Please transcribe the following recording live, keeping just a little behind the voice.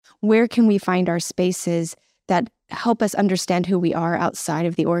where can we find our spaces that help us understand who we are outside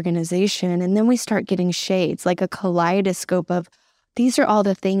of the organization? And then we start getting shades, like a kaleidoscope of, these are all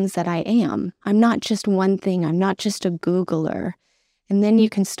the things that I am. I'm not just one thing. I'm not just a Googler. And then you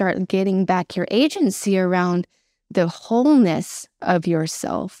can start getting back your agency around the wholeness of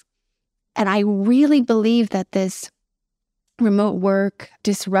yourself. And I really believe that this remote work,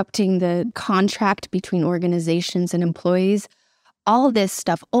 disrupting the contract between organizations and employees, all this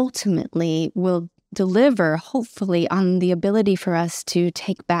stuff ultimately will deliver, hopefully, on the ability for us to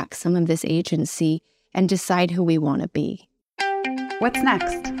take back some of this agency and decide who we want to be. What's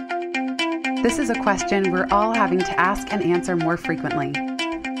next? This is a question we're all having to ask and answer more frequently.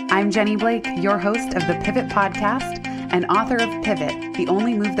 I'm Jenny Blake, your host of the Pivot Podcast and author of Pivot, The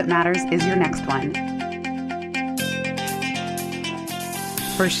Only Move That Matters Is Your Next One.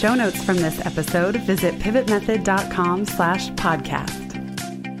 For show notes from this episode, visit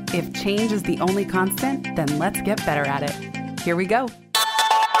pivotmethod.com/podcast. If change is the only constant, then let's get better at it. Here we go.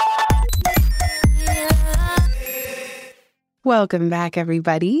 Welcome back,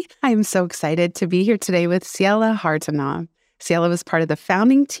 everybody. I'm so excited to be here today with Ciela Hartono. Ciela was part of the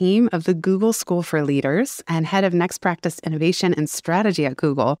founding team of the Google School for Leaders and head of Next Practice Innovation and Strategy at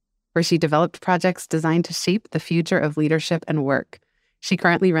Google, where she developed projects designed to shape the future of leadership and work. She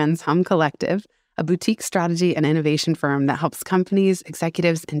currently runs Hum Collective, a boutique strategy and innovation firm that helps companies,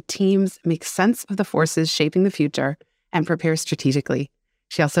 executives, and teams make sense of the forces shaping the future and prepare strategically.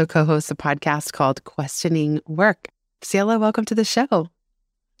 She also co-hosts a podcast called Questioning Work. Ciela, welcome to the show.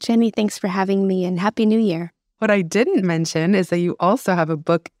 Jenny, thanks for having me, and Happy New Year. What I didn't mention is that you also have a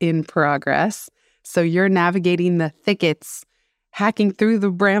book in progress. So you're navigating the thickets, hacking through the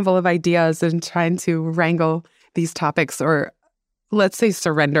bramble of ideas and trying to wrangle these topics, or let's say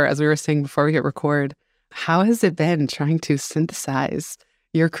surrender, as we were saying before we hit record. How has it been trying to synthesize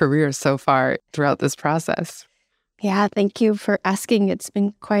your career so far throughout this process? Yeah, thank you for asking. It's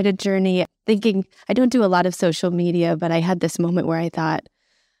been quite a journey. Thinking, I don't do a lot of social media, but I had this moment where I thought,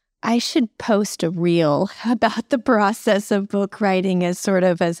 I should post a reel about the process of book writing as sort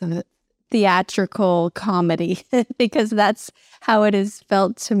of as a theatrical comedy, because that's how it has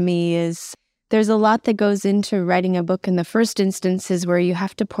felt to me. Is there's a lot that goes into writing a book in the first instances where you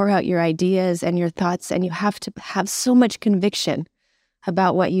have to pour out your ideas and your thoughts, and you have to have so much conviction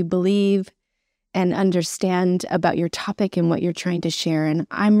about what you believe and understand about your topic and what you're trying to share. And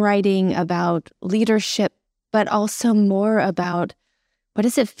I'm writing about leadership, but also more about what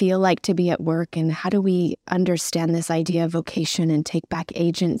does it feel like to be at work, and how do we understand this idea of vocation and take back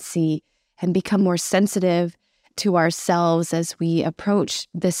agency and become more sensitive to ourselves as we approach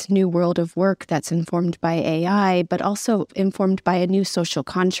this new world of work that's informed by AI, but also informed by a new social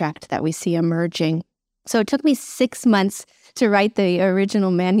contract that we see emerging. So it took me 6 months to write the original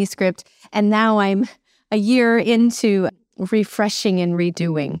manuscript, and now I'm a year into refreshing and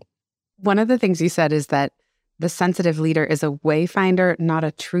redoing. One of the things you said is that the sensitive leader is a wayfinder, not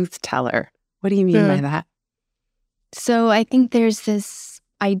a truth teller. What do you mean by that? So I think there's this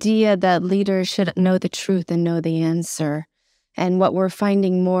idea that leaders should know the truth and know the answer. And what we're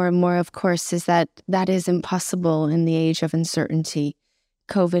finding more and more, of course, is that that is impossible in the age of uncertainty.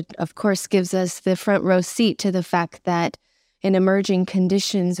 COVID, of course, gives us the front row seat to the fact that in emerging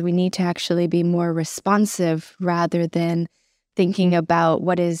conditions, we need to actually be more responsive rather than thinking about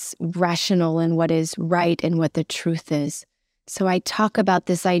what is rational and what is right and what the truth is. So I talk about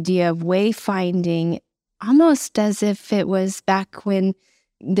this idea of wayfinding almost as if it was back when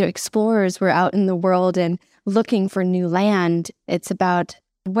the explorers were out in the world and looking for new land. It's about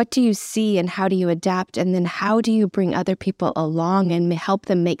what do you see and how do you adapt, and then how do you bring other people along and help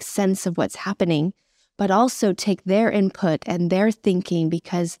them make sense of what's happening, but also take their input and their thinking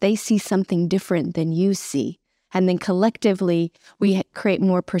because they see something different than you see. And then collectively, we create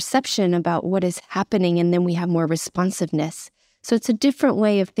more perception about what is happening, and then we have more responsiveness. So it's a different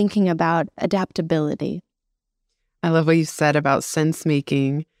way of thinking about adaptability. I love what you said about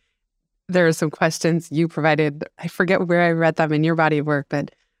sense-making. There are some questions you provided. I forget where I read them in your body of work,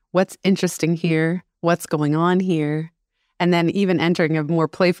 but what's interesting here? What's going on here? And then even entering a more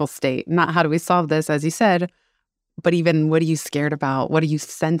playful state. Not how do we solve this, as you said, but even what are you scared about? What are you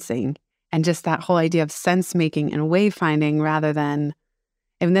sensing? And just that whole idea of sense-making and wayfinding rather than,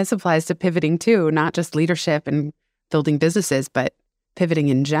 and this applies to pivoting too, not just leadership and building businesses, but pivoting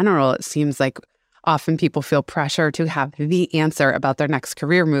in general. It seems like often people feel pressure to have the answer about their next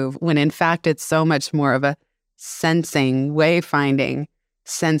career move, when in fact it's so much more of a sensing, wayfinding,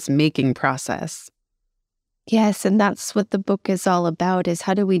 sense-making process. Yes, and that's what the book is all about, is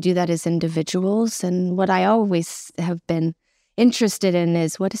how do we do that as individuals? And what I always have been interested in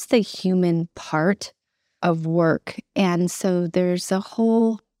is what is the human part of work? And so there's a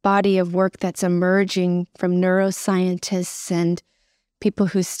whole body of work that's emerging from neuroscientists and people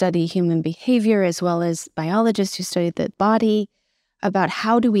who study human behavior, as well as biologists who study the body, about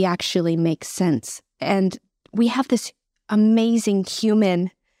how do we actually make sense. And we have this amazing human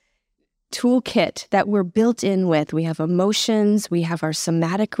toolkit that we're built in with. We have emotions, we have our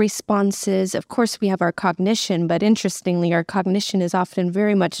somatic responses. Of course, we have our cognition, but interestingly, our cognition is often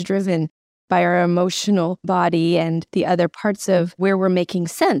very much driven by our emotional body and the other parts of where we're making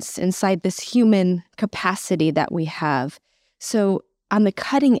sense inside this human capacity that we have. So on the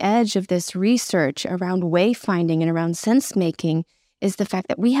cutting edge of this research around wayfinding and around sense-making is the fact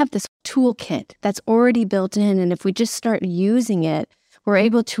that we have this toolkit that's already built in, and if we just start using it, we're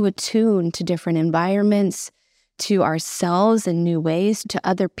able to attune to different environments, to ourselves in new ways, to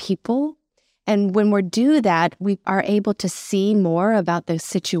other people. And when we do that, we are able to see more about the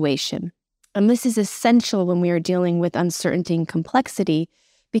situation. And this is essential when we are dealing with uncertainty and complexity,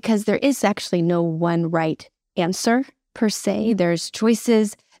 because there is actually no one right answer per se. There's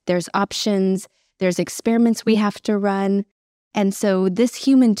choices, there's options, there's experiments we have to run. And so this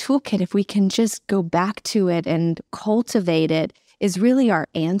human toolkit, if we can just go back to it and cultivate it, is really our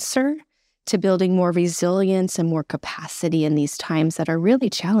answer to building more resilience and more capacity in these times that are really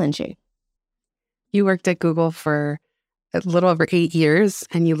challenging. You worked at Google for a little over 8 years,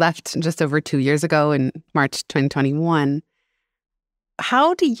 and you left just over 2 years ago in March 2021.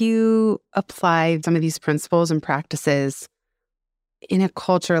 How do you apply some of these principles and practices in a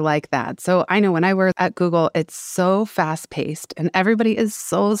culture like that? So I know when I work at Google, it's so fast-paced, and everybody is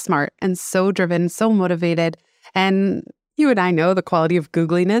so smart and so driven, so motivated. And you and I know the quality of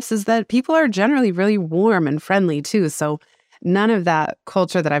Googliness is that people are generally really warm and friendly too. So none of that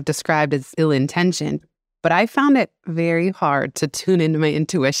culture that I've described is ill-intentioned. But I found it very hard to tune into my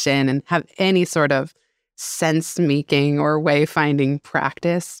intuition and have any sort of sense-making or way-finding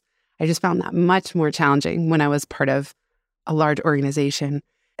practice. I just found that much more challenging when I was part of a large organization.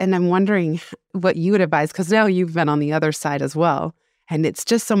 And I'm wondering what you would advise, because now you've been on the other side as well. And it's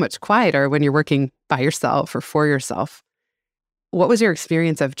just so much quieter when you're working by yourself or for yourself. What was your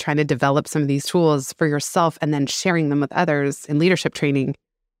experience of trying to develop some of these tools for yourself and then sharing them with others in leadership training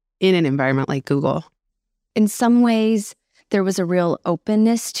in an environment like Google? In some ways, there was a real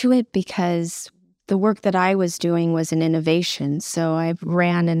openness to it because the work that I was doing was in innovation. So I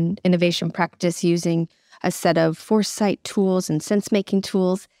ran an innovation practice using a set of foresight tools and sense-making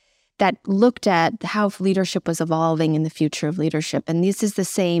tools that looked at how leadership was evolving in the future of leadership. And this is the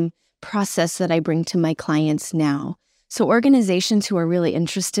same process that I bring to my clients now. So organizations who are really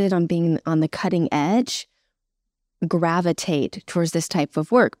interested on being on the cutting edge gravitate towards this type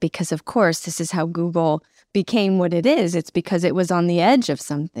of work because, of course, this is how Google became what it is. It's because it was on the edge of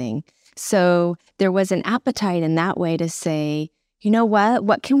something. So there was an appetite in that way to say, you know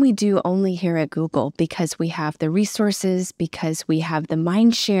what can we do only here at Google? Because we have the resources, because we have the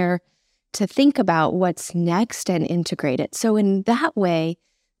mind share to think about what's next and integrate it. So in that way,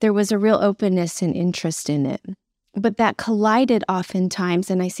 there was a real openness and interest in it. But that collided oftentimes,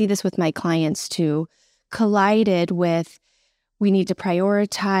 and I see this with my clients too, collided with we need to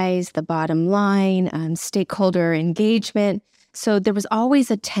prioritize the bottom line, stakeholder engagement. So there was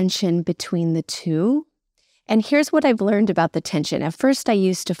always a tension between the two. And here's what I've learned about the tension. At first, I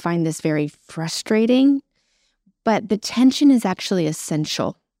used to find this very frustrating, but the tension is actually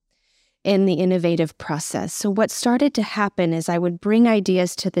essential in the innovative process. So what started to happen is I would bring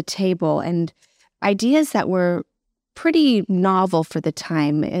ideas to the table, and ideas that were pretty novel for the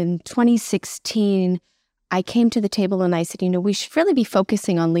time. In 2016, I came to the table and I said, we should really be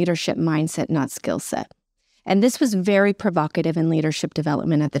focusing on leadership mindset, not skill set. And this was very provocative in leadership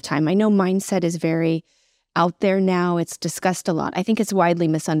development at the time. I know mindset is very out there now. It's discussed a lot. I think it's widely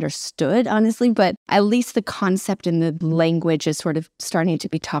misunderstood, honestly, but at least the concept and the language is sort of starting to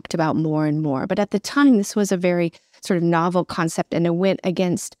be talked about more and more. But at the time, this was a very sort of novel concept, and it went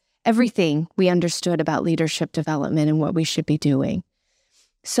against everything we understood about leadership development and what we should be doing.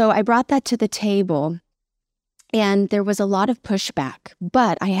 So I brought that to the table, and there was a lot of pushback.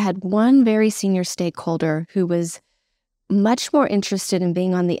 But I had one very senior stakeholder who was much more interested in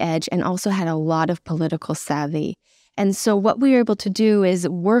being on the edge and also had a lot of political savvy. And so what we were able to do is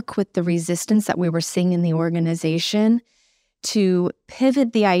work with the resistance that we were seeing in the organization to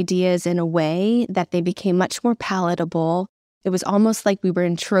pivot the ideas in a way that they became much more palatable. It was almost like we were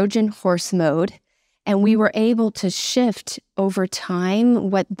in Trojan horse mode, and we were able to shift over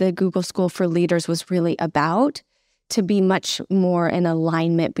time what the Google School for Leaders was really about to be much more in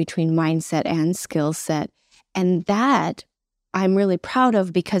alignment between mindset and skill set. And that I'm really proud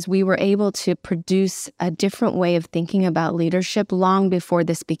of, because we were able to produce a different way of thinking about leadership long before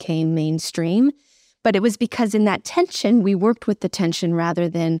this became mainstream. But it was because in that tension, we worked with the tension rather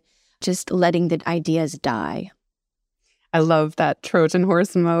than just letting the ideas die. I love that Trojan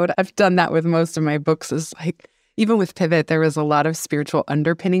horse mode. I've done that with most of my books. Is like, even with Pivot, there was a lot of spiritual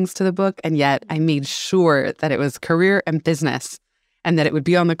underpinnings to the book. And yet I made sure that it was career and business and that it would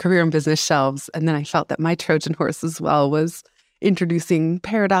be on the career and business shelves. And then I felt that my Trojan horse as well was introducing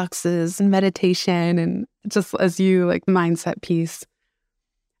paradoxes and meditation and just as you like mindset piece.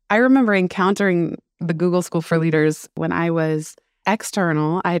 I remember encountering the Google School for Leaders when I was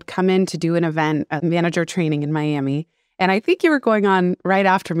external. I had come in to do an event, a manager training in Miami. And I think you were going on right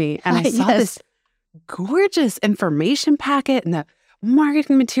after me. And I saw this gorgeous information packet, and the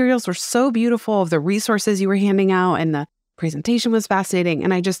marketing materials were so beautiful of the resources you were handing out, and the presentation was fascinating.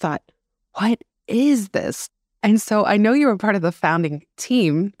 And I just thought, what is this? And so I know you were part of the founding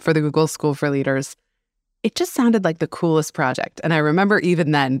team for the Google School for Leaders. It just sounded like the coolest project. And I remember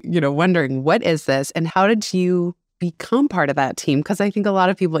even then, wondering, what is this? And how did you become part of that team? Because I think a lot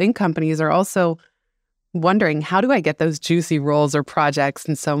of people in companies are also wondering, how do I get those juicy roles or projects?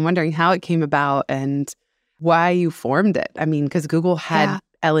 And so I'm wondering how it came about and why you formed it. I mean, because Google had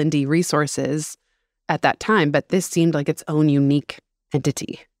L&D resources at that time, but this seemed like its own unique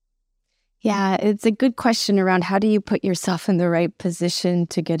entity. Yeah, it's a good question around how do you put yourself in the right position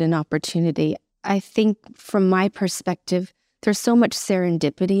to get an opportunity. I think from my perspective, there's so much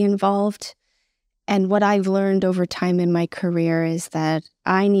serendipity involved. And what I've learned over time in my career is that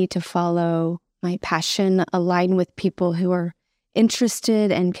I need to follow my passion, align with people who are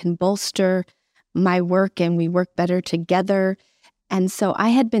interested and can bolster my work, and we work better together. And so I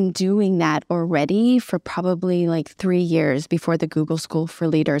had been doing that already for probably like 3 years before the Google School for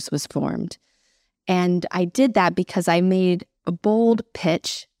Leaders was formed. And I did that because I made a bold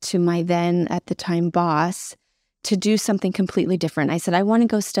pitch to my then, at the time, boss to do something completely different. I said, I want to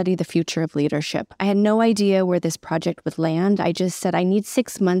go study the future of leadership. I had no idea where this project would land. I just said, I need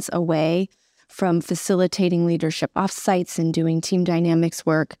 6 months away from facilitating leadership offsites and doing team dynamics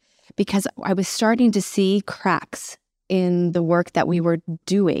work, because I was starting to see cracks in the work that we were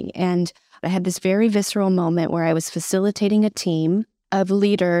doing. And I had this very visceral moment where I was facilitating a team of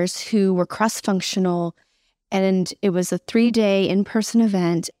leaders who were cross-functional, and it was a 3-day in-person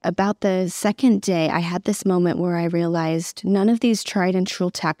event. About the second day, I had this moment where I realized none of these tried and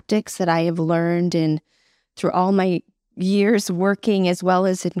true tactics that I have learned through all my years working as well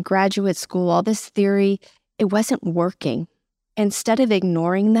as in graduate school, all this theory, it wasn't working. Instead of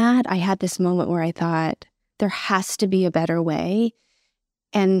ignoring that, I had this moment where I thought, there has to be a better way.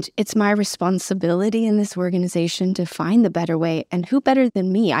 And it's my responsibility in this organization to find the better way. And who better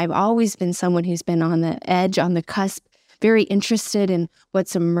than me? I've always been someone who's been on the edge, on the cusp, very interested in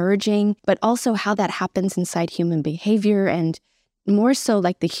what's emerging, but also how that happens inside human behavior, and more so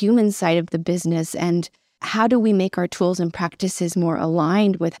like the human side of the business. And how do we make our tools and practices more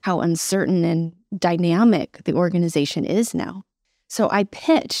aligned with how uncertain and dynamic the organization is now? So I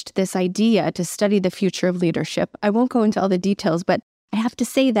pitched this idea to study the future of leadership. I won't go into all the details, but I have to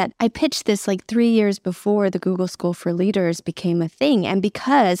say that I pitched this like 3 years before the Google School for Leaders became a thing. And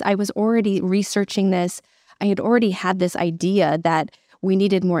because I was already researching this, I had already had this idea that we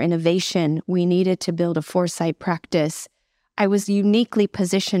needed more innovation. We needed to build a foresight practice. I was uniquely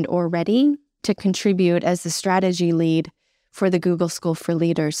positioned already to contribute as the strategy lead for the Google School for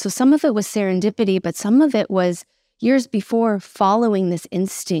Leaders. So some of it was serendipity, but some of it was years before, following this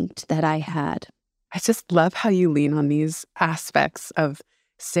instinct that I had. I just love how you lean on these aspects of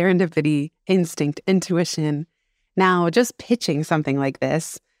serendipity, instinct, intuition. Now, just pitching something like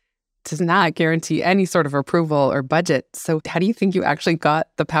this does not guarantee any sort of approval or budget. So how do you think you actually got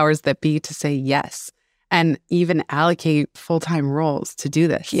the powers that be to say yes and even allocate full-time roles to do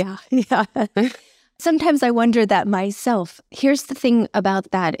this? Yeah. Sometimes I wonder that myself. Here's the thing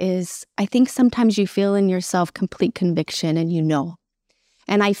about that is I think sometimes you feel in yourself complete conviction and you know.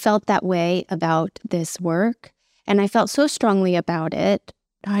 And I felt that way about this work. And I felt so strongly about it.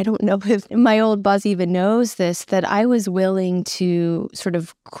 I don't know if my old boss even knows this, that I was willing to sort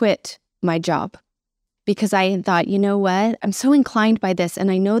of quit my job because I had thought, you know what, I'm so inclined by this. And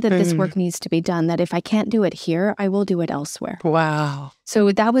I know that this work needs to be done, that if I can't do it here, I will do it elsewhere. Wow.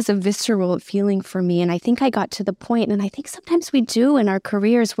 So that was a visceral feeling for me. And I think I got to the point, and I think sometimes we do in our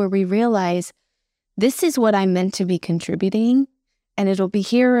careers, where we realize this is what I'm meant to be contributing, and it'll be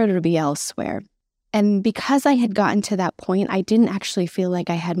here or it'll be elsewhere. And because I had gotten to that point, I didn't actually feel like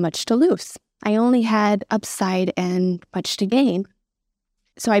I had much to lose. I only had upside and much to gain.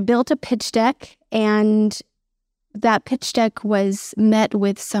 So I built a pitch deck, and that pitch deck was met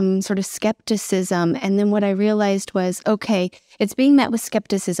with some sort of skepticism. And then what I realized was, okay, it's being met with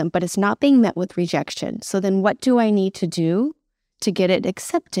skepticism, but it's not being met with rejection. So then what do I need to do to get it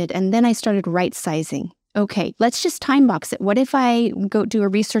accepted? And then I started right sizing. Okay, let's just time box it. What if I go do a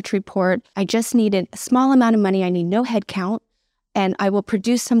research report? I just need a small amount of money. I need no head count, and I will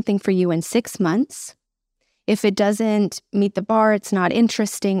produce something for you in 6 months. If it doesn't meet the bar, it's not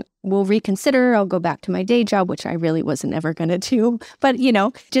interesting, we'll reconsider. I'll go back to my day job, which I really wasn't ever going to do. But,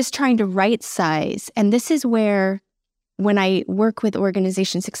 just trying to right size. And this is where, when I work with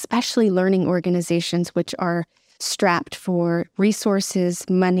organizations, especially learning organizations, which are strapped for resources,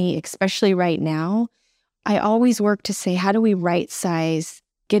 money, especially right now, I always work to say, how do we right size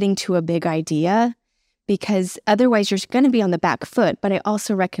getting to a big idea? Because otherwise you're going to be on the back foot. But I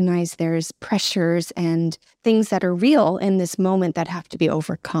also recognize there's pressures and things that are real in this moment that have to be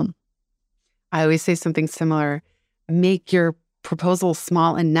overcome. I always say something similar. Make your proposal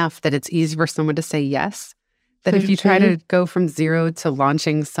small enough that it's easy for someone to say yes. That if you try to go from zero to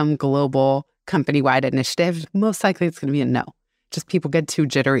launching some global company-wide initiative, most likely it's going to be a no. Just people get too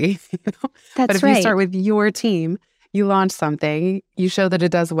jittery. But if you start with your team, you launch something, you show that it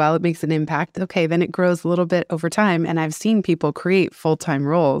does well, it makes an impact. Okay, then it grows a little bit over time. And I've seen people create full-time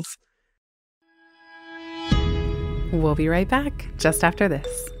roles. We'll be right back just after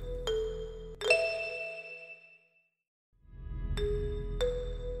this.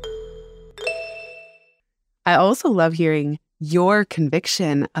 I also love hearing your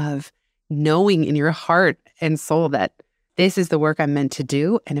conviction of knowing in your heart and soul that this is the work I'm meant to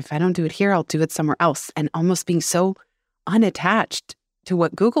do. And if I don't do it here, I'll do it somewhere else. And almost being so unattached to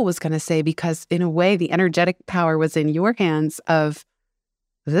what Google was going to say, because in a way, the energetic power was in your hands of,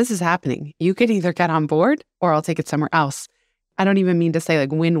 this is happening. You could either get on board or I'll take it somewhere else. I don't even mean to say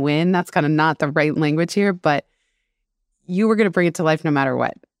like win-win. That's kind of not the right language here, but you were going to bring it to life no matter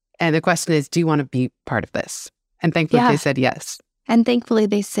what. And the question is, do you want to be part of this? And thankfully they said yes. And thankfully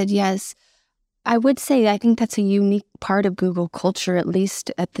they said yes. I would say I think that's a unique part of Google culture, at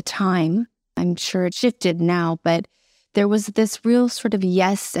least at the time. I'm sure it shifted now, but there was this real sort of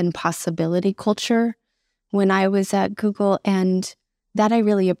yes and possibility culture when I was at Google, and that I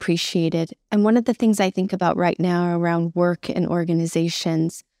really appreciated. And one of the things I think about right now around work and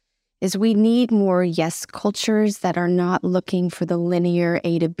organizations is we need more yes cultures that are not looking for the linear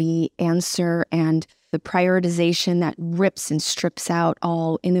A to B answer and the prioritization that rips and strips out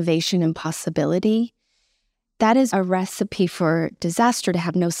all innovation and possibility. That is a recipe for disaster, to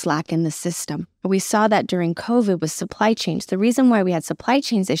have no slack in the system. We saw that during COVID with supply chains. The reason why we had supply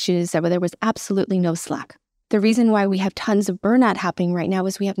chains issues is that there was absolutely no slack. The reason why we have tons of burnout happening right now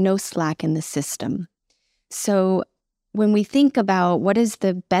is we have no slack in the system. So when we think about what is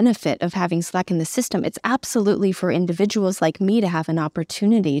the benefit of having slack in the system, it's absolutely for individuals like me to have an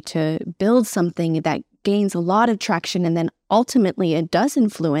opportunity to build something that gains a lot of traction, and then ultimately it does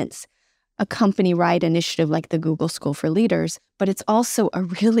influence a company-wide initiative like the Google School for Leaders. But it's also a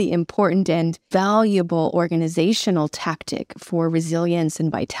really important and valuable organizational tactic for resilience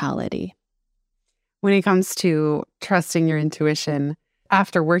and vitality. When it comes to trusting your intuition,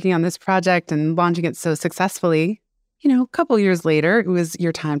 after working on this project and launching it so successfully, a couple years later, it was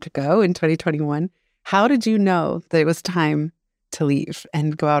your time to go in 2021. How did you know that it was time to leave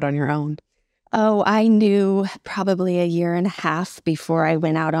and go out on your own? Oh, I knew probably a year and a half before I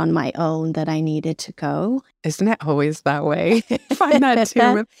went out on my own that I needed to go. Isn't it always that way? I find that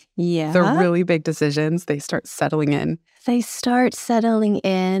too. Yeah. The really big decisions, they start settling in. They start settling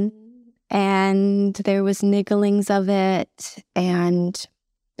in, and there was nigglings of it. And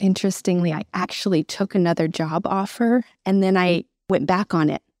interestingly, I actually took another job offer, and then I went back on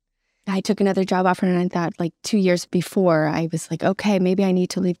it. I took another job offer, and I thought, like 2 years before, I was like, okay, maybe I need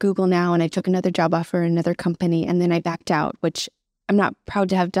to leave Google now. And I took another job offer in another company, and then I backed out, which I'm not proud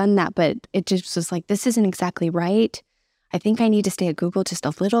to have done that, but it just was like, this isn't exactly right. I think I need to stay at Google just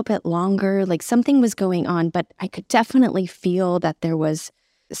a little bit longer. Like something was going on, but I could definitely feel that there was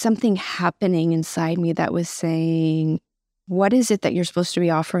something happening inside me that was saying, what is it that you're supposed to be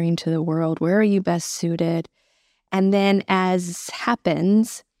offering to the world? Where are you best suited? And then, as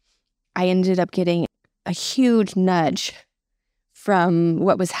happens, I ended up getting a huge nudge from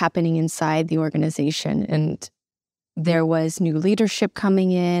what was happening inside the organization. And there was new leadership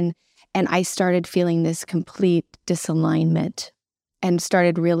coming in, and I started feeling this complete disalignment and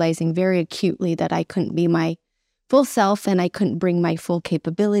started realizing very acutely that I couldn't be my full self and I couldn't bring my full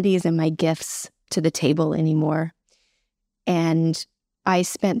capabilities and my gifts to the table anymore. And I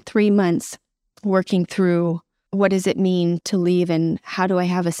spent 3 months working through what does it mean to leave and how do I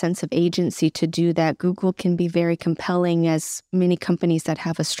have a sense of agency to do that? Google can be very compelling, as many companies that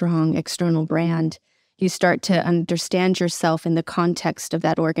have a strong external brand. You start to understand yourself in the context of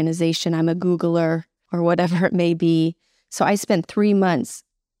that organization. I'm a Googler or whatever it may be. So I spent 3 months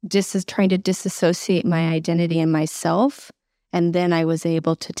just trying to disassociate my identity and myself. And then I was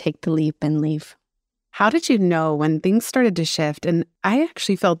able to take the leap and leave. How did you know when things started to shift? And I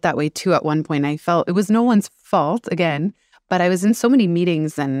actually felt that way too at one point. I felt it was no one's fault, again, but I was in so many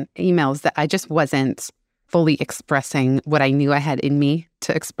meetings and emails that I just wasn't fully expressing what I knew I had in me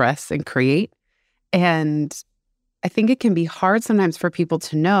to express and create. And I think it can be hard sometimes for people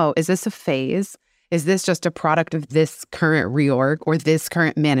to know, is this a phase? Is this just a product of this current reorg or this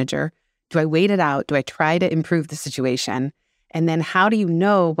current manager? Do I wait it out? Do I try to improve the situation? And then how do you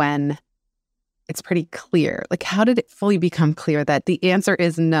know when it's pretty clear? Like, how did it fully become clear that the answer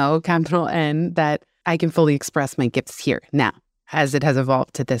is no, capital N, that I can fully express my gifts here now, as it has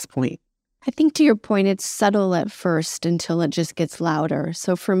evolved to this point? I think to your point, it's subtle at first until it just gets louder.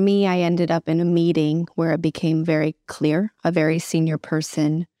 So for me, I ended up in a meeting where it became very clear, a very senior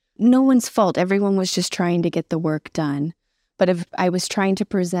person. No one's fault. Everyone was just trying to get the work done. But if I was trying to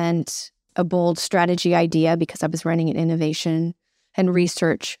present a bold strategy idea because I was running an innovation and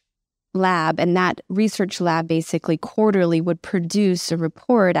research lab, and that research lab basically quarterly would produce a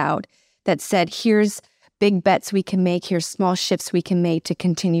report out that said, here's big bets we can make, here's small shifts we can make to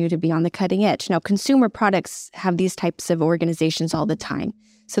continue to be on the cutting edge. Now, consumer products have these types of organizations all the time.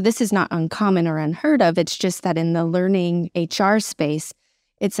 So this is not uncommon or unheard of. It's just that in the learning HR space,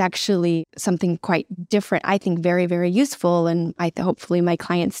 it's actually something quite different, I think very, very useful. And hopefully my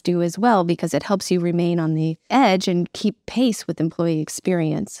clients do as well, because it helps you remain on the edge and keep pace with employee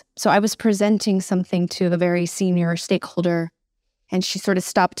experience. So I was presenting something to a very senior stakeholder, and she sort of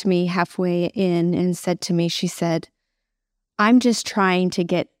stopped me halfway in and said to me, she said, I'm just trying to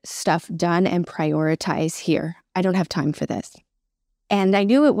get stuff done and prioritize here. I don't have time for this. And I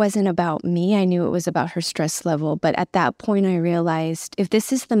knew it wasn't about me. I knew it was about her stress level. But at that point, I realized if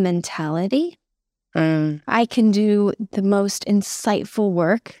this is the mentality, I can do the most insightful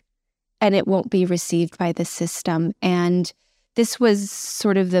work and it won't be received by the system. And this was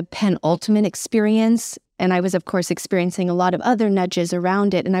sort of the penultimate experience. And I was, of course, experiencing a lot of other nudges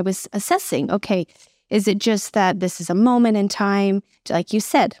around it. And I was assessing, okay, is it just that this is a moment in time? Like you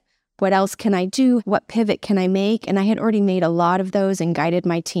said, what else can I do? What pivot can I make? And I had already made a lot of those and guided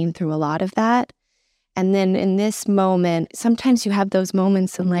my team through a lot of that. And then in this moment, sometimes you have those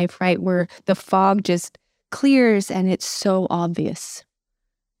moments in life, right, where the fog just clears and it's so obvious.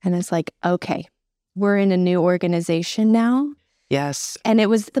 And it's like, okay, we're in a new organization now. Yes. And it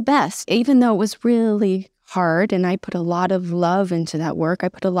was the best, even though it was really hard. And I put a lot of love into that work. I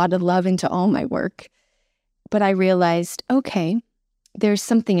put a lot of love into all my work. But I realized, okay, there's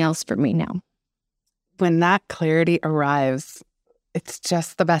something else for me now. When that clarity arrives, it's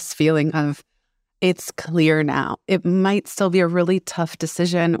just the best feeling of it's clear now. It might still be a really tough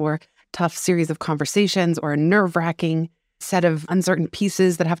decision or tough series of conversations or a nerve-wracking set of uncertain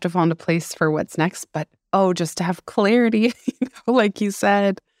pieces that have to fall into place for what's next. But just to have clarity, like you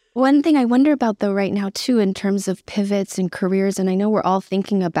said. One thing I wonder about though right now too, in terms of pivots and careers, and I know we're all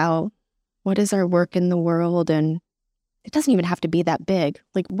thinking about what is our work in the world, and it doesn't even have to be that big.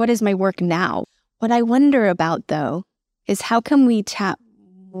 Like, what is my work now? What I wonder about, though, is how can we tap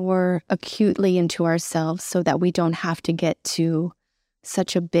more acutely into ourselves so that we don't have to get to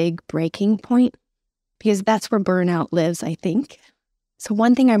such a big breaking point? Because that's where burnout lives, I think. So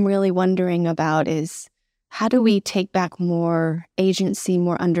one thing I'm really wondering about is how do we take back more agency,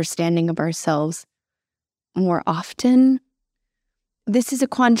 more understanding of ourselves more often? This is a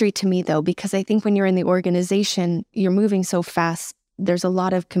quandary to me, though, because I think when you're in the organization, you're moving so fast. There's a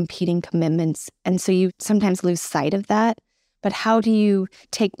lot of competing commitments. And so you sometimes lose sight of that. But how do you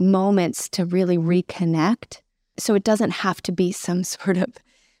take moments to really reconnect so it doesn't have to be some sort of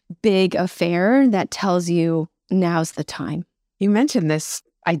big affair that tells you now's the time? You mentioned this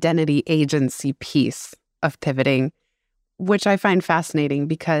identity agency piece of pivoting, which I find fascinating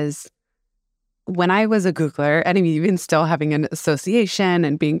because when I was a Googler, and even still having an association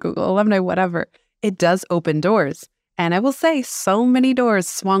and being Google alumni, whatever, it does open doors. And I will say so many doors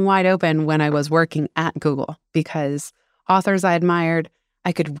swung wide open when I was working at Google because authors I admired,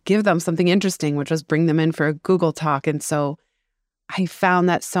 I could give them something interesting, which was bring them in for a Google talk. And so I found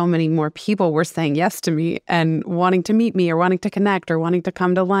that so many more people were saying yes to me and wanting to meet me or wanting to connect or wanting to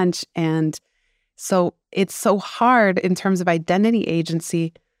come to lunch. And so it's so hard in terms of identity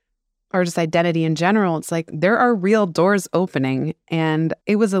agency or just identity in general. It's like there are real doors opening. And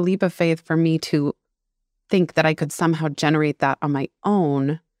it was a leap of faith for me to think that I could somehow generate that on my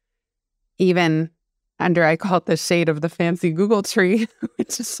own, even under, I call it the shade of the fancy Google tree,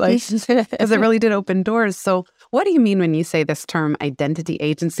 which is like, because it really did open doors. So what do you mean when you say this term identity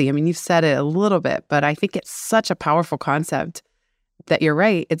agency? I mean, you've said it a little bit, but I think it's such a powerful concept that you're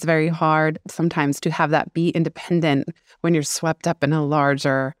right. It's very hard sometimes to have that be independent when you're swept up in a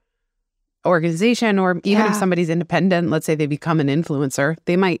larger organization, or even if somebody's independent, let's say they become an influencer,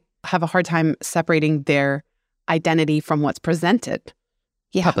 they might have a hard time separating their identity from what's presented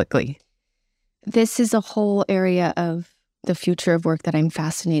publicly. This is a whole area of the future of work that I'm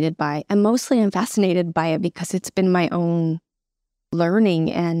fascinated by. And mostly I'm fascinated by it because it's been my own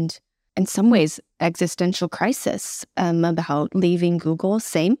learning and in some ways existential crisis about leaving Google,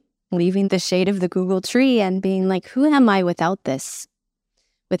 leaving the shade of the Google tree and being like, who am I without this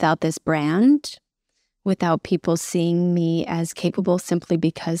brand, without people seeing me as capable simply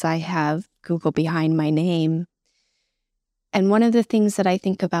because I have Google behind my name. And one of the things that I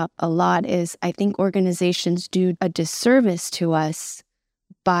think about a lot is I think organizations do a disservice to us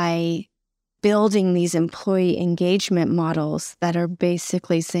by building these employee engagement models that are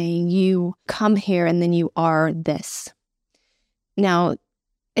basically saying you come here and then you are this. Now,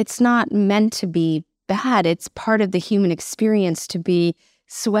 it's not meant to be bad. It's part of the human experience to be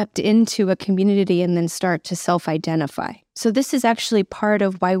swept into a community and then start to self-identify. So this is actually part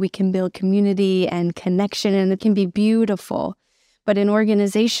of why we can build community and connection, and it can be beautiful. But in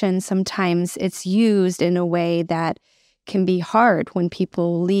organizations, sometimes it's used in a way that can be hard when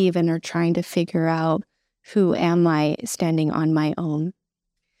people leave and are trying to figure out, who am I standing on my own?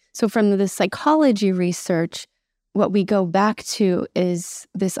 So from the psychology research, what we go back to is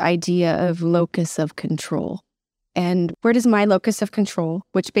this idea of locus of control. And where does my locus of control,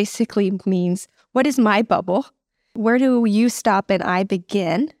 which basically means, what is my bubble? Where do you stop and I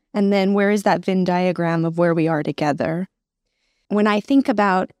begin? And then where is that Venn diagram of where we are together? When I think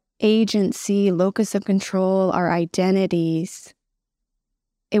about agency, locus of control, our identities,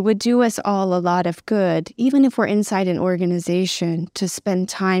 it would do us all a lot of good, even if we're inside an organization, to spend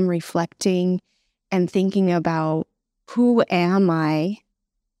time reflecting and thinking about, who am I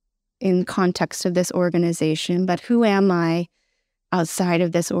in context of this organization, but who am I outside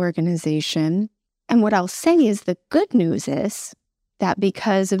of this organization? And what I'll say is the good news is that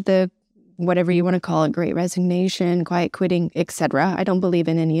because of the, whatever you want to call it, great resignation, quiet quitting, etc., I don't believe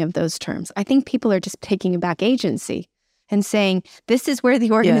in any of those terms. I think people are just taking back agency and saying, this is where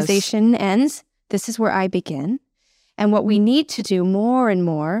the organization ends, this is where I begin. And what we need to do more and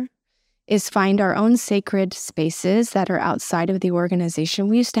more is find our own sacred spaces that are outside of the organization.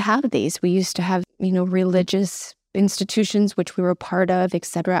 We used to have these. We used to have, religious institutions, which we were part of,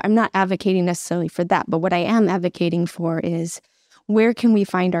 etc. I'm not advocating necessarily for that, but what I am advocating for is, where can we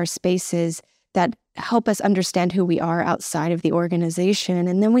find our spaces that help us understand who we are outside of the organization?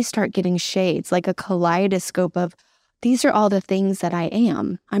 And then we start getting shades, like a kaleidoscope of, these are all the things that I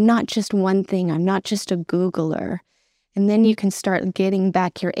am. I'm not just one thing. I'm not just a Googler. And then you can start getting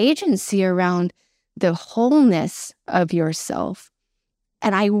back your agency around the wholeness of yourself.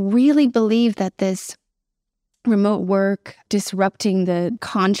 And I really believe that this remote work, disrupting the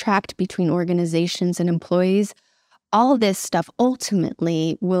contract between organizations and employees, all this stuff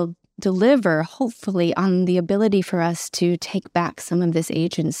ultimately will deliver, hopefully, on the ability for us to take back some of this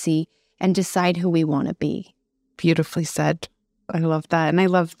agency and decide who we want to be. Beautifully said. I love that. And I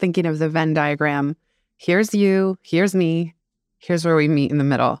love thinking of the Venn diagram. Here's you, here's me, here's where we meet in the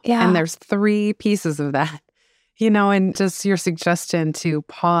middle. Yeah. And there's 3 pieces of that, and just your suggestion to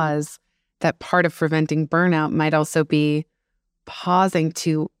pause, that part of preventing burnout might also be pausing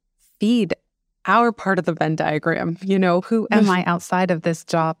to feed our part of the Venn diagram. Who am I outside of this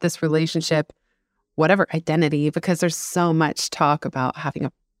job, this relationship, whatever identity, because there's so much talk about having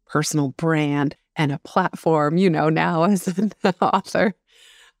a personal brand and a platform, now as an author.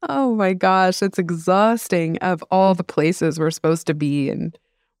 Oh my gosh, it's exhausting, of all the places we're supposed to be and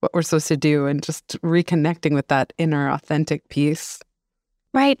what we're supposed to do, and just reconnecting with that inner authentic piece.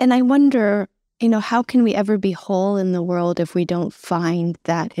 Right. And I wonder, how can we ever be whole in the world if we don't find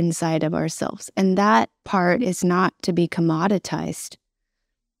that inside of ourselves? And that part is not to be commoditized.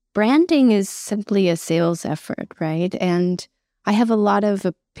 Branding is simply a sales effort, right? And I have a lot of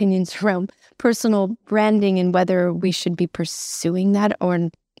opinions around personal branding and whether we should be pursuing that or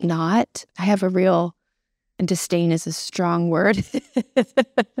not. I have a real, and disdain is a strong word.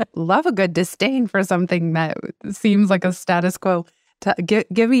 Love a good disdain for something that seems like a status quo.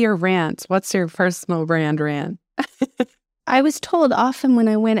 Give me your rant. What's your personal brand rant? I was told often when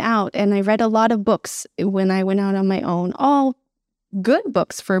I went out, and I read a lot of books when I went out on my own, all good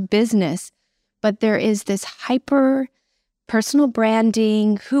books for business, but there is this hyper personal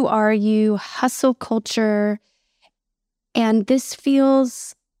branding, who are you, hustle culture. And this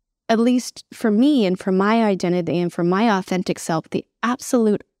feels, at least for me and for my identity and for my authentic self, the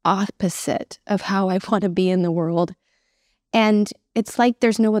absolute opposite of how I want to be in the world. And it's like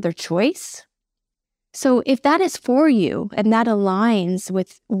there's no other choice. So if that is for you and that aligns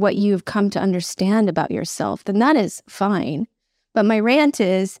with what you've come to understand about yourself, then that is fine. But my rant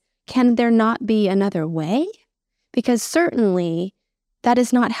is, can there not be another way? Because certainly that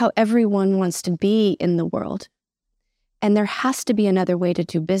is not how everyone wants to be in the world. And there has to be another way to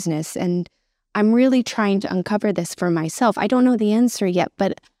do business. And I'm really trying to uncover this for myself. I don't know the answer yet,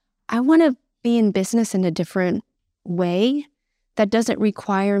 but I want to be in business in a different way that doesn't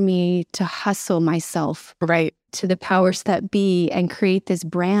require me to hustle myself Right. to the powers that be and create this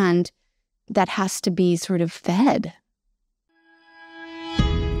brand that has to be sort of fed.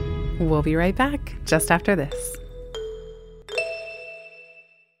 We'll be right back just after this.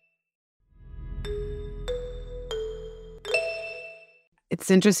 It's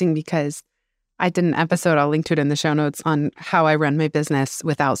interesting because I did an episode, I'll link to it in the show notes, on how I run my business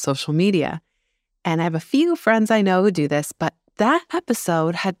without social media. And I have a few friends I know who do this, but that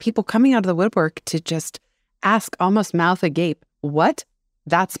episode had people coming out of the woodwork to just ask, almost mouth agape, what?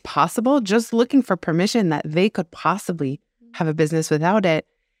 That's possible? Just looking for permission that they could possibly have a business without it.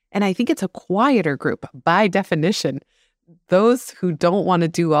 And I think it's a quieter group by definition. Those who don't want to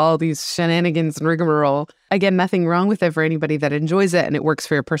do all these shenanigans and rigmarole, again, nothing wrong with it for anybody that enjoys it and it works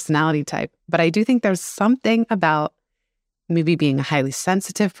for your personality type. But I do think there's something about maybe being a highly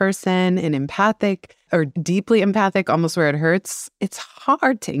sensitive person and empathic or deeply empathic, almost where it hurts. It's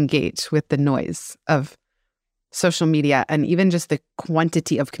hard to engage with the noise of social media and even just the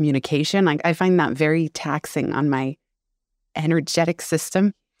quantity of communication. Like, I find that very taxing on my energetic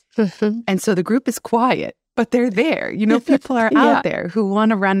system. And so the group is quiet, but they're there. You know, people are out there who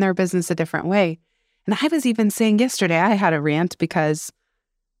want to run their business a different way. And I was even saying yesterday, I had a rant because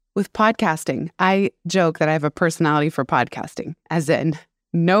with podcasting, I joke that I have a personality for podcasting, as in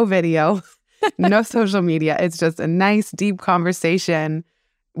no video, no social media. It's just a nice, deep conversation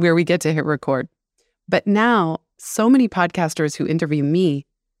where we get to hit record. But now, so many podcasters who interview me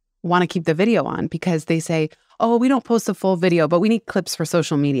want to keep the video on because they say, oh, we don't post a full video, but we need clips for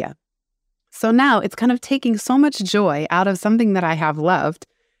social media. So now it's kind of taking so much joy out of something that I have loved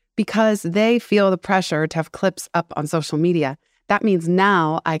because they feel the pressure to have clips up on social media. That means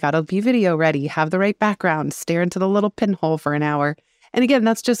now I got to be video ready, have the right background, stare into the little pinhole for an hour. And again,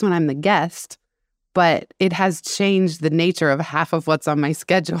 that's just when I'm the guest, but it has changed the nature of half of what's on my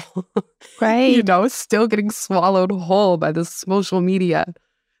schedule. Right. You know, still getting swallowed whole by the social media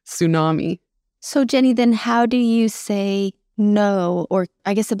tsunami. So Jenny, then how do you say no? Or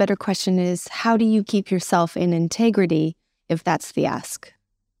I guess a better question is, how do you keep yourself in integrity if that's the ask?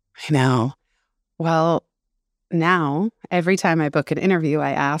 I know. Well, now every time I book an interview,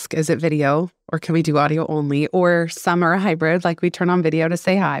 I ask, is it video or can we do audio only? Or some are a hybrid, like we turn on video to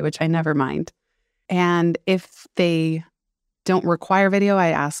say hi, which I never mind. And if they don't require video, I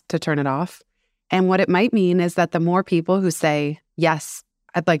ask to turn it off. And what it might mean is that the more people who say, yes,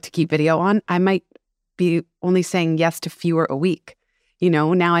 I'd like to keep video on, I might be only saying yes to fewer a week. You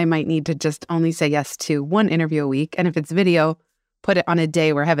know, now I might need to just only say yes to one interview a week. And if it's video, put it on a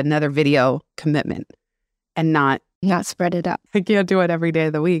day where I have another video commitment and not spread it up. I can't do it every day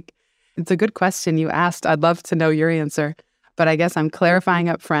of the week. It's a good question you asked. I'd love to know your answer, but I guess I'm clarifying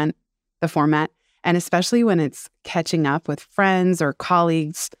up front the format. And especially when it's catching up with friends or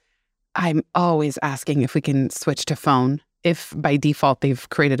colleagues, I'm always asking if we can switch to phone. If by default they've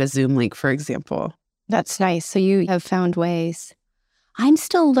created a Zoom link, for example. That's nice. So you have found ways. I'm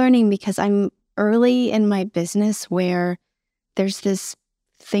still learning because I'm early in my business where there's this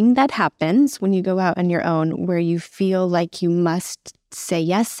thing that happens when you go out on your own where you feel like you must say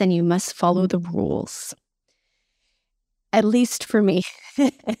yes and you must follow the rules. At least for me.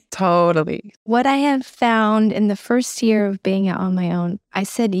 Totally. What I have found in the first year of being out on my own, I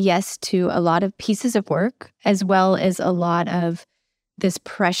said yes to a lot of pieces of work, as well as a lot of this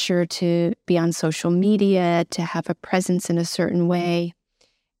pressure to be on social media, to have a presence in a certain way.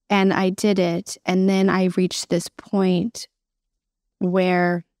 And I did it. And then I reached this point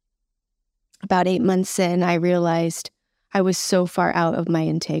where about 8 months in, I realized I was so far out of my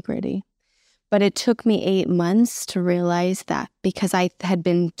integrity. But it took me 8 months to realize that because I had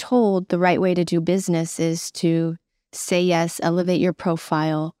been told the right way to do business is to say yes, elevate your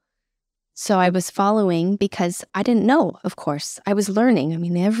profile. So I was following because I didn't know, of course. I was learning. I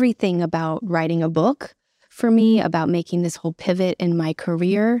mean, everything about writing a book for me, about making this whole pivot in my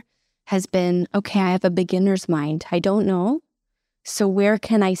career has been, okay, I have a beginner's mind. I don't know. So where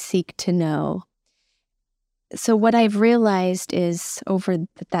can I seek to know? So what I've realized is over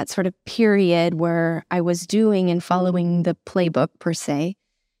that sort of period where I was doing and following the playbook per se,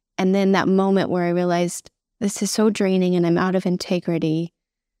 and then that moment where I realized this is so draining and I'm out of integrity,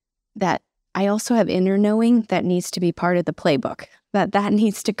 that I also have inner knowing that needs to be part of the playbook, that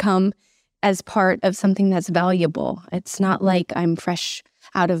needs to come as part of something that's valuable. It's not like I'm fresh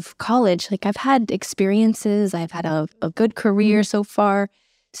out of college. Like I've had experiences, I've had a good career so far.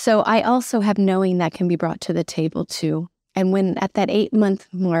 So I also have knowing that can be brought to the table too. And when at that 8-month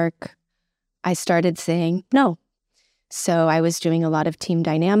mark, I started saying no. So I was doing a lot of team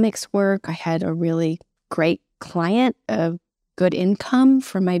dynamics work. I had a really great client, a good income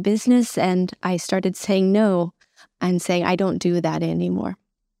for my business. And I started saying no and saying, I don't do that anymore.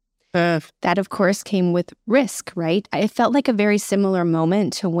 That, of course, came with risk, right? It felt like a very similar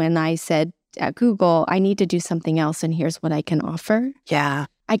moment to when I said at Google, I need to do something else and here's what I can offer. Yeah.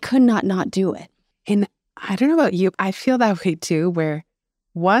 I could not do it. And I don't know about you, I feel that way too, where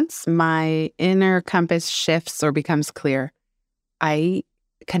once my inner compass shifts or becomes clear, I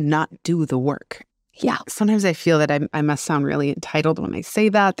cannot do the work. Yeah. Sometimes I feel that I must sound really entitled when I say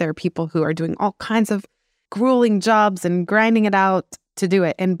that. There are people who are doing all kinds of grueling jobs and grinding it out to do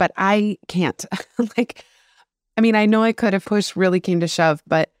it. But I can't. I know I could have pushed really came to shove,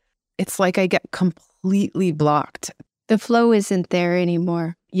 but it's like I get completely blocked. The flow isn't there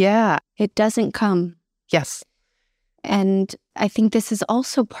anymore. Yeah. It doesn't come. Yes. And I think this is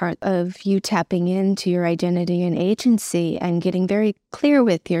also part of you tapping into your identity and agency and getting very clear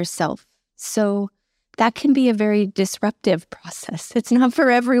with yourself. So that can be a very disruptive process. It's not for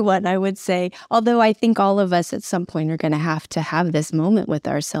everyone, I would say. Although I think all of us at some point are going to have this moment with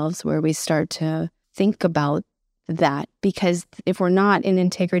ourselves where we start to think about that. Because if we're not in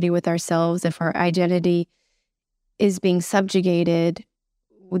integrity with ourselves, if our identity is being subjugated,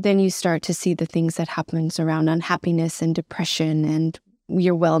 then you start to see the things that happens around unhappiness and depression, and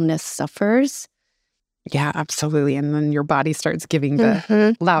your wellness suffers. Yeah, absolutely. And then your body starts giving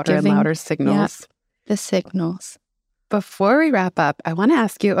the louder and louder signals. Yeah, the signals. Before we wrap up, I want to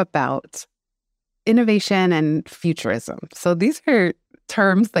ask you about innovation and futurism. So these are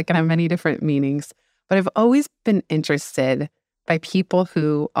terms that can have many different meanings, but I've always been interested by people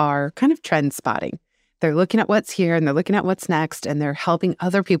who are kind of trend spotting. They're looking at what's here and they're looking at what's next, and they're helping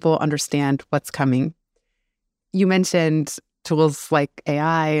other people understand what's coming. You mentioned tools like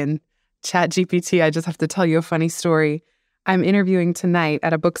AI and ChatGPT. I just have to tell you a funny story. I'm interviewing tonight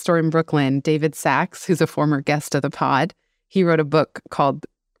at a bookstore in Brooklyn, David Sachs, who's a former guest of the pod. He wrote a book called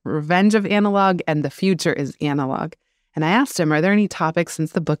Revenge of Analog and the Future is Analog. And I asked him, are there any topics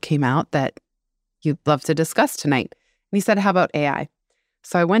since the book came out that you'd love to discuss tonight? And he said, how about AI?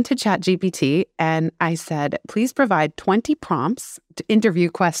 So I went to ChatGPT and I said, please provide 20 prompts to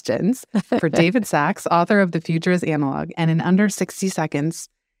interview questions for David Sachs, author of The Future is Analog. And in under 60 seconds,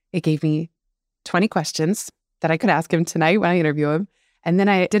 it gave me 20 questions that I could ask him tonight when I interview him. And then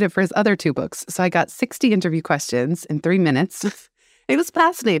I did it for his other 2 books. So I got 60 interview questions in 3 minutes. It was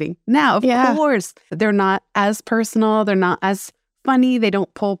fascinating. Now, of course, they're not as personal. They're not as funny. They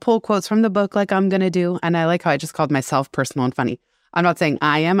don't pull quotes from the book like I'm going to do. And I like how I just called myself personal and funny. I'm not saying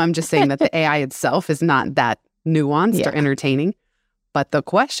I am. I'm just saying that the AI itself is not that nuanced or entertaining. But the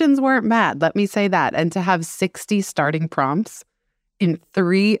questions weren't bad. Let me say that. And to have 60 starting prompts in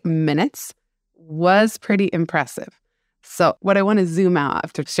 3 minutes was pretty impressive. So what I want to zoom out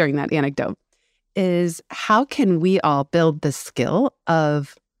after sharing that anecdote is how can we all build the skill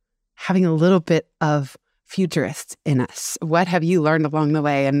of having a little bit of futurist in us? What have you learned along the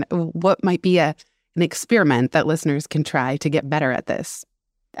way? And what might be an experiment that listeners can try to get better at this?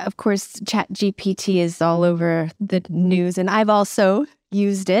 Of course, ChatGPT is all over the news, and I've also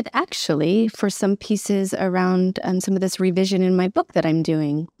used it actually for some pieces around some of this revision in my book that I'm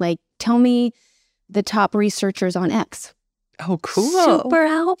doing. Like, tell me the top researchers on X. Oh, cool. Super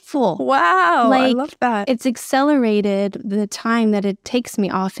helpful. Wow. I love that. It's accelerated the time that it takes me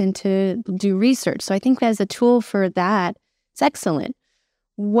often to do research. So I think as a tool for that, it's excellent.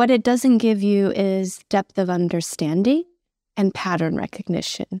 What it doesn't give you is depth of understanding and pattern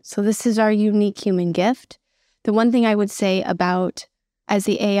recognition. So this is our unique human gift. The one thing I would say about as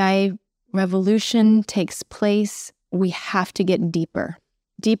the AI revolution takes place, we have to get deeper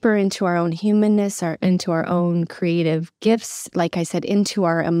into our own humanness, into our own creative gifts, like I said, into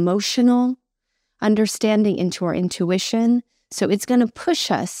our emotional understanding, into our intuition. So it's going to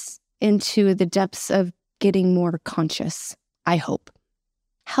push us into the depths of getting more conscious, I hope.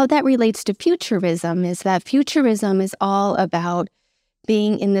 How that relates to futurism is that futurism is all about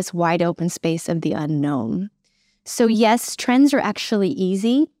being in this wide open space of the unknown. So yes, trends are actually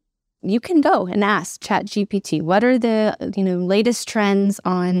easy. You can go and ask ChatGPT, what are the latest trends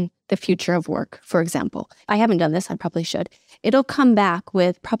on the future of work, for example. I haven't done this. I probably should. It'll come back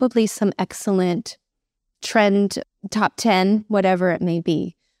with probably some excellent trend, top 10, whatever it may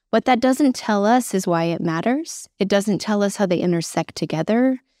be. What that doesn't tell us is why it matters. It doesn't tell us how they intersect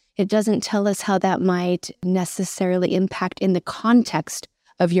together. It doesn't tell us how that might necessarily impact in the context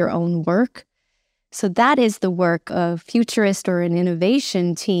of your own work. So that is the work of futurist or an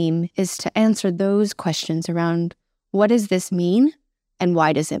innovation team, is to answer those questions around what does this mean and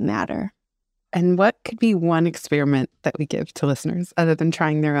why does it matter? And what could be one experiment that we give to listeners other than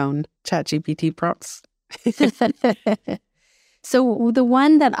trying their own ChatGPT prompts? So the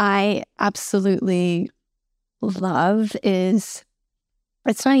one that I absolutely love is,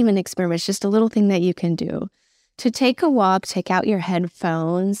 it's not even an experiment, it's just a little thing that you can do. To take a walk, take out your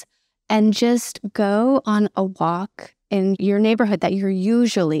headphones, and just go on a walk in your neighborhood that you're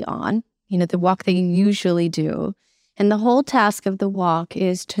usually on, the walk that you usually do. And the whole task of the walk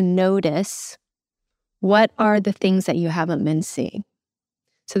is to notice what are the things that you haven't been seeing.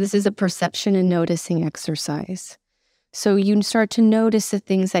 So this is a perception and noticing exercise. So you start to notice the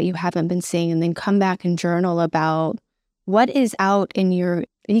things that you haven't been seeing and then come back and journal about what is out in your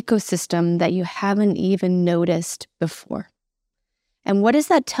ecosystem that you haven't even noticed before. And what does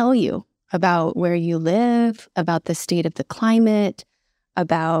that tell you about where you live, about the state of the climate,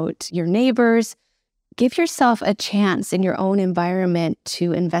 about your neighbors? Give yourself a chance in your own environment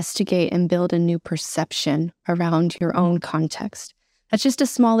to investigate and build a new perception around your own context. That's just a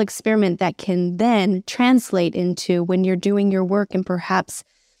small experiment that can then translate into when you're doing your work and perhaps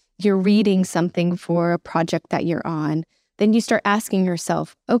you're reading something for a project that you're on. Then you start asking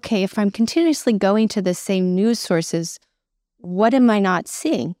yourself, okay, if I'm continuously going to the same news sources, what am I not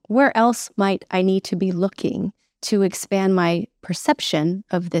seeing? Where else might I need to be looking to expand my perception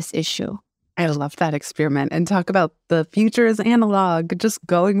of this issue? I love that experiment. And talk about the future is analog, just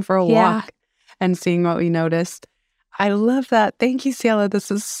going for a walk and seeing what we noticed. I love that. Thank you, Ciela.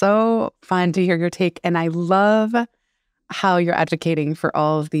 This is so fun to hear your take. And I love how you're advocating for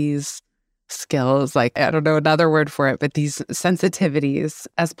all of these skills, like, I don't know another word for it, but these sensitivities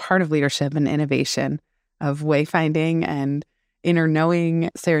as part of leadership and innovation, of wayfinding and inner knowing,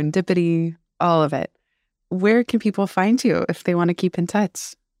 serendipity, all of it. Where can people find you if they want to keep in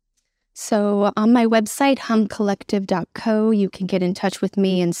touch? So on my website, humcollective.co, you can get in touch with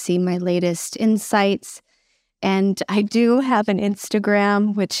me and see my latest insights. And I do have an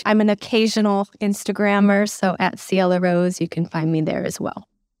Instagram, which I'm an occasional Instagrammer. So at Ciela Rose, you can find me there as well.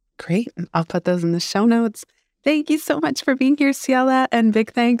 Great. I'll put those in the show notes. Thank you so much for being here, Ciela. And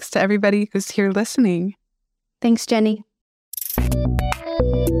big thanks to everybody who's here listening. Thanks, Jenny.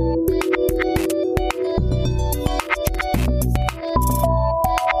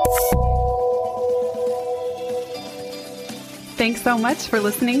 Thanks so much for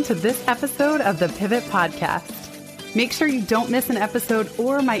listening to this episode of the Pivot Podcast. Make sure you don't miss an episode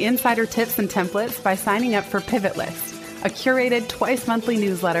or my insider tips and templates by signing up for Pivot List, a curated twice-monthly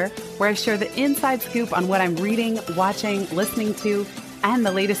newsletter where I share the inside scoop on what I'm reading, watching, listening to, and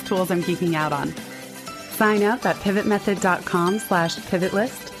the latest tools I'm geeking out on. Sign up at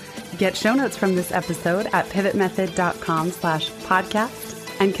pivotmethod.com/pivotlist. Get show notes from this episode at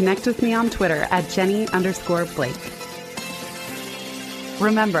pivotmethod.com/podcast and connect with me on Twitter at Jenny_Blake.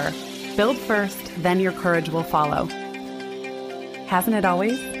 Remember, build first, then your courage will follow. Hasn't it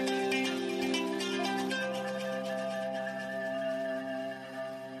always?